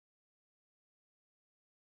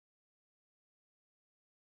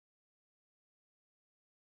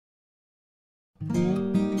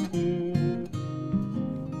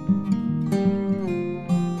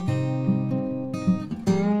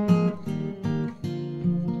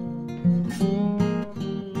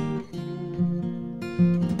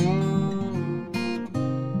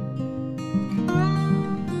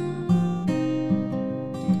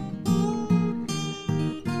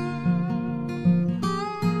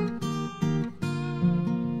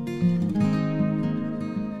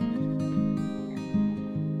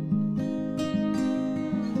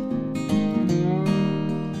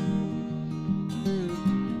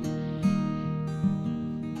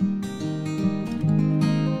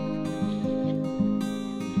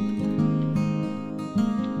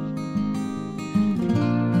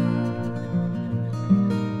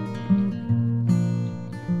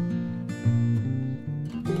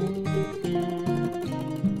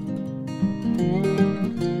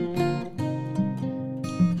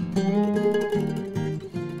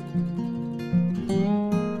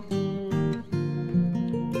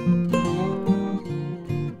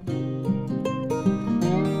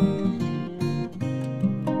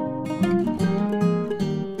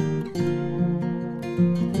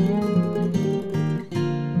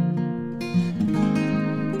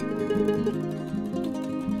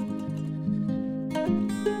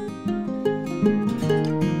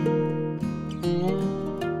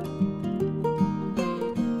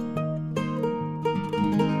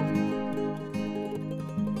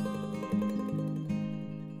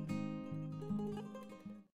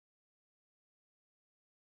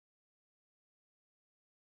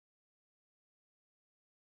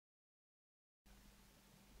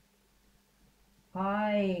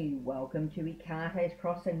Hi, welcome to Ikate's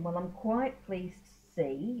Crossing. Well, I'm quite pleased to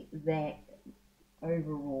see that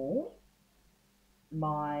overall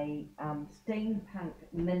my Steampunk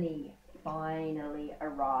Mini finally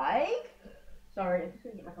arrived. Sorry, I'm just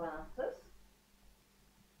going to get my glasses.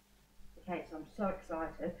 Okay, so I'm so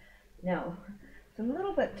excited. Now, it's a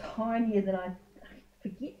little bit tinier than I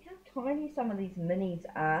forget how tiny some of these minis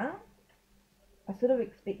are. I sort of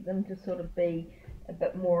expect them to sort of be a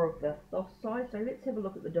bit more of the soft size. So let's have a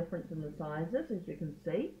look at the difference in the sizes. As you can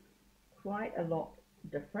see, quite a lot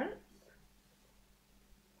difference.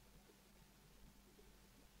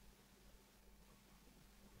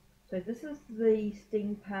 So this is the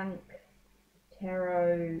Steampunk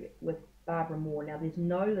Tarot with Barbara Moore. Now there's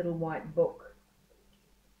no little white book,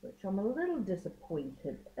 which I'm a little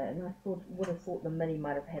disappointed in. I would have thought the mini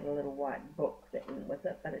might have had a little white book that went with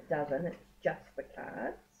it, but it doesn't. It's just the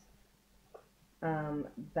cards.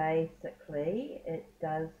 Basically, it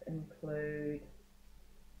does include,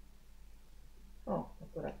 oh, I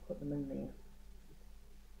thought I'd put them in there.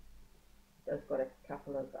 It does got a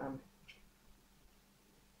couple of,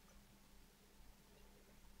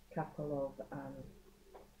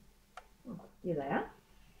 oh, here they are.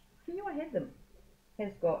 I knew I had them.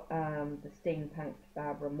 Has got the Steampunk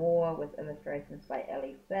Barbara Moore with illustrations by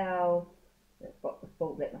Aly Fell. It's got the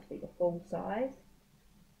full, that must be the full size.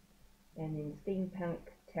 And then Steampunk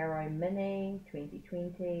Tarot Mini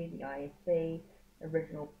 2020, the ISB.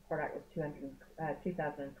 Original product was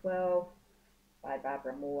 2012 by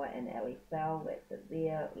Barbara Moore and Aly Fell. That's it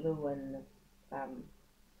there. Lewin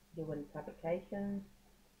Publications.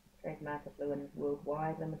 Trademark of Lewin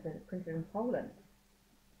Worldwide Limited, printed in Poland.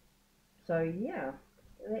 So yeah,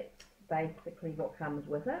 that's basically what comes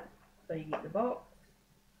with it. So you get the box,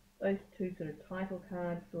 those two sort of title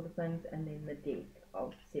cards sort of things, and then the deck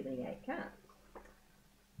of 78 cards.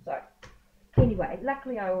 So anyway,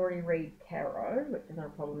 luckily I already read tarot, which is not a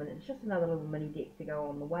problem, and it's just another little mini deck to go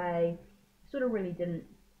on the way. Sort of really didn't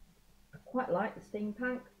quite like the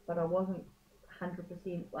Steampunk, but I wasn't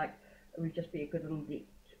 100% like it would just be a good little deck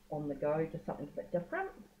on the go, just something a bit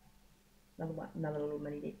different. Another little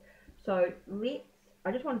mini deck. So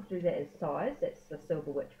I just wanted to do that as size. That's the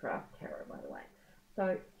Silver Witchcraft Tarot, by the way.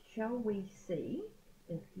 So shall we see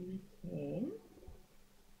if you can,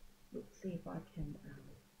 let's see if I can,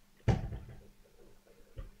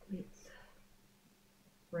 let's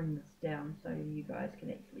bring this down so you guys can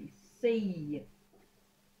actually see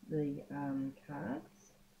the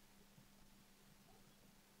cards.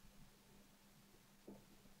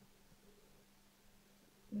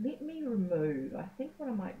 Let me remove, I think what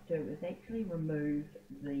I might do is actually remove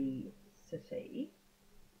the city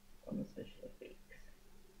from the special effects.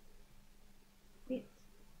 Let's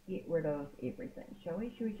get rid of everything, shall we?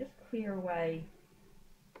 Should we just clear away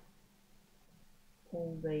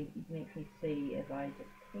all the, you can actually see as I just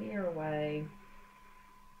clear away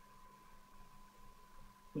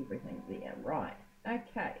everything there. Right,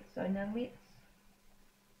 okay, so now let's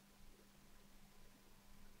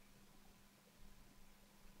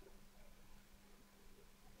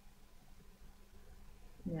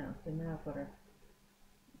Yeah, so now I've got to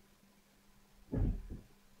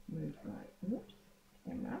move my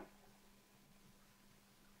camera.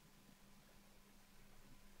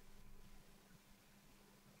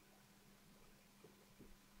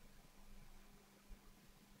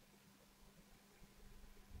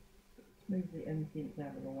 Move the indents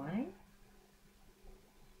out of the way.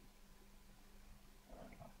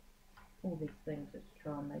 All these things just to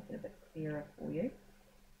try and make it a bit clearer for you.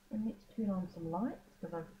 And let's turn on some lights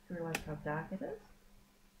because I just realised how dark it is.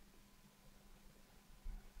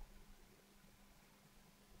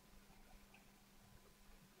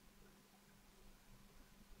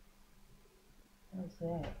 How's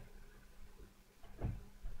that?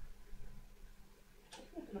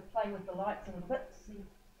 Just going to play with the lights a little bit to see.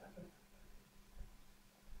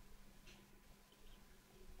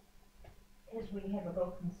 As we have a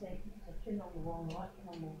look and see, so turn on the wrong light,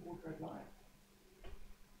 turn on the wardrobe light.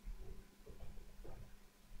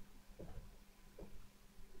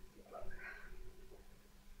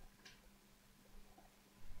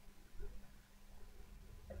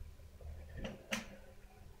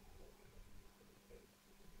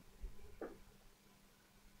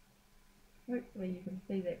 Hopefully you can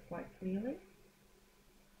see that quite clearly.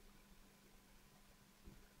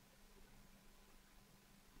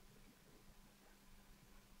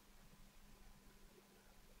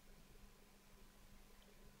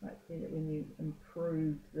 Right, see that when you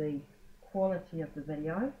improve the quality of the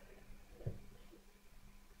video,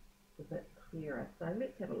 it's a bit clearer. So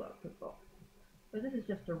let's have a look. So this is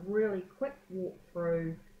just a really quick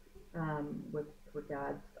walkthrough with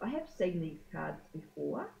regards. I have seen these cards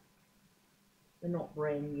before. They're not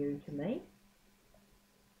brand new to me.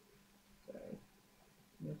 So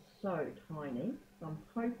they're so tiny. So I'm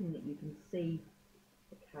hoping that you can see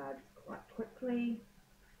the cards quite quickly.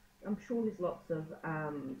 I'm sure there's lots of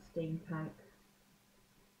steampunk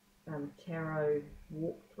tarot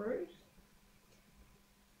walkthroughs.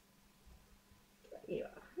 But yeah,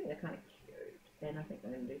 I think they're kind of cute, and I think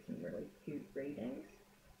they're going to do some really cute readings.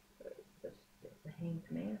 So it's a hanged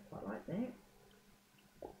man, I quite like that.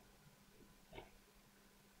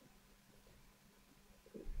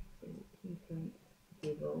 Temperance,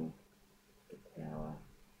 Devil, the Tower,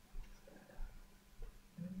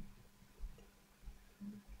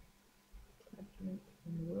 Judgment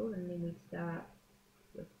in the World, and then we start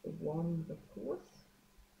with the Wand, of course.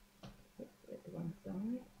 That's at the one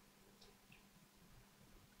side.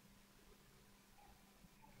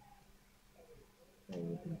 So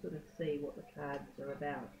you can sort of see what the cards are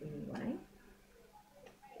about anyway.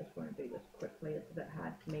 Just want to do this quickly. It's a bit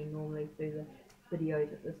hard for me normally to do the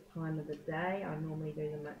videos at this time of the day. I normally do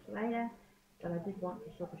them much later, but I did want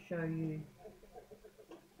to sort of show you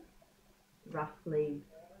roughly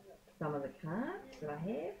some of the cards that I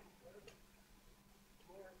have.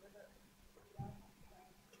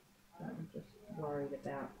 So I'm just worried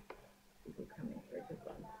about people coming through. So I've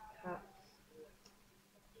got cups.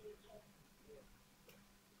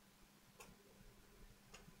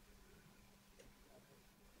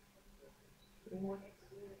 Swords.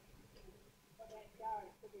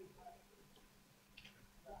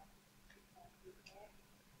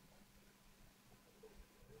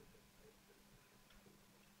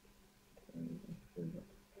 And you can see what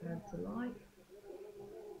the cards are like.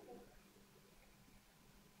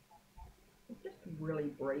 Just really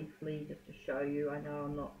briefly, just to show you, I know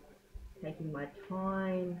I'm not taking my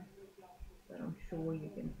time, but I'm sure you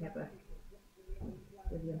can have a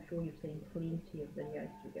video. I'm sure you've seen plenty of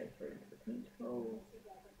videos to go through the Pentacles.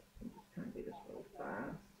 I'm just trying to do this real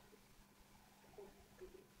fast.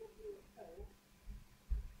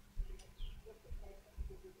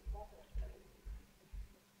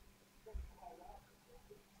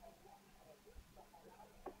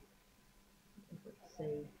 Let's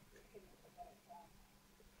see.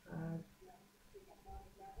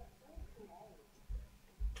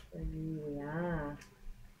 So here we are.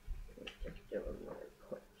 Let's just do a really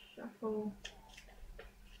quick shuffle.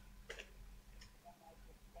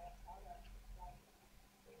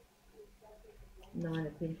 Nine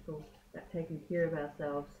of Pentacles. About taking care of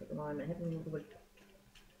ourselves at the moment. Having a little bit.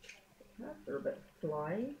 The cards are a bit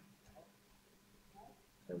fly.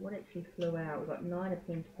 So what actually flew out? We've got Nine of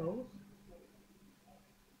Pentacles.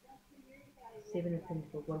 Seven of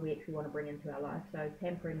Pentacles. What do we actually want to bring into our life? So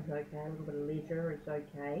pampering is okay. A little bit of leisure is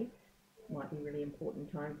okay. Might be a really important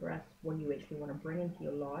time for us. What do you actually want to bring into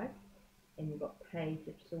your life? And you've got Page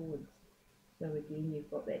of Swords. So again, you've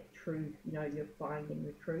got that truth, you know, you're finding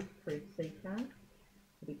the truth seeker.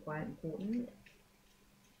 It'll be quite important.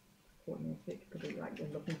 Important in search could be like you're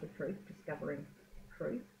looking for truth, discovering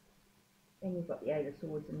truth. And you've got the Eight of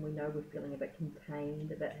Swords, and we know we're feeling a bit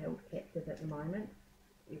contained, a bit held captive at the moment.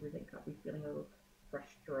 Everything might be feeling a little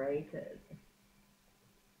frustrated.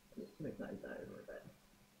 Let's move those over a bit.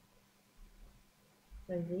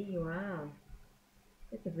 So there you are.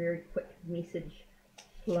 It's a very quick message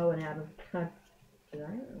flowing out of the card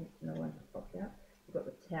today. No one popped out. We've got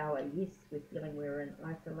the Tower. Yes, we're feeling we're in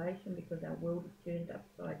isolation because our world is turned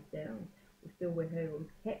upside down. We feel we're held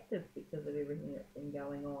captive because of everything that's been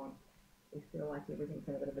going on. We feel like everything's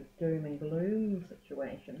in a bit of a doom and gloom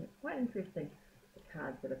situation. It's quite interesting, the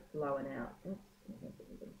cards that are flowing out. Oops, I don't think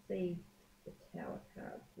you can see the Tower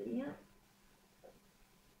cards there.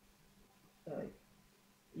 So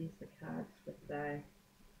here's the cards for today.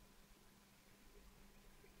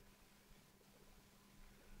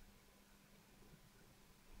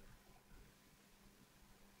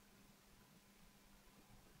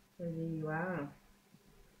 So there you are.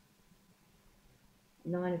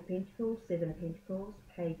 Nine of Pentacles, Seven of Pentacles,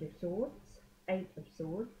 Page of Swords, Eight of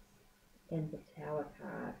Swords, and the Tower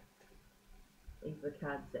card. These are the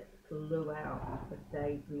cards that flew out for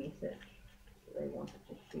today's message that they wanted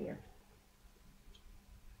to share.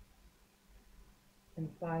 And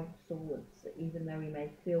Five of Swords, even though we may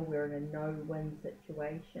feel we're in a no-win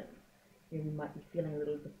situation, we might be feeling a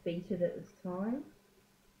little defeated at this time.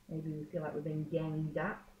 Maybe we feel like we're being ganged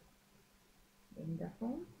up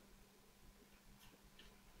on.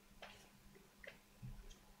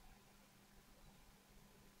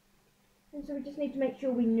 And so we just need to make sure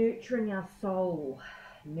we're nurturing our soul.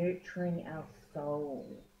 Nurturing our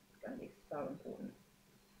soul. It's going to be so important.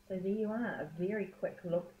 So there you are, a very quick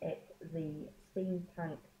look at the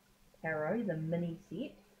Steampunk Tarot, the mini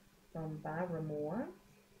set from Barbara Moore.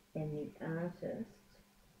 And the artist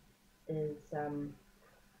is,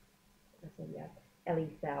 Aly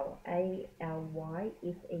Fell. A-L-Y-F-E-L-L.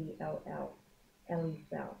 Aly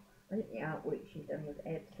Fell. I think the artwork she's done was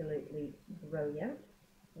absolutely brilliant.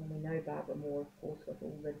 And we know Barbara Moore, of course, with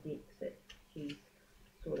all the decks that she's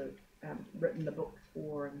sort of written the books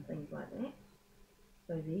for and things like that.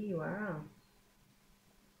 So there you are.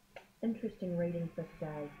 Interesting reading for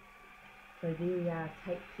today. So there we are.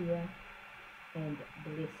 Take care and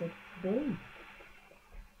blessed be.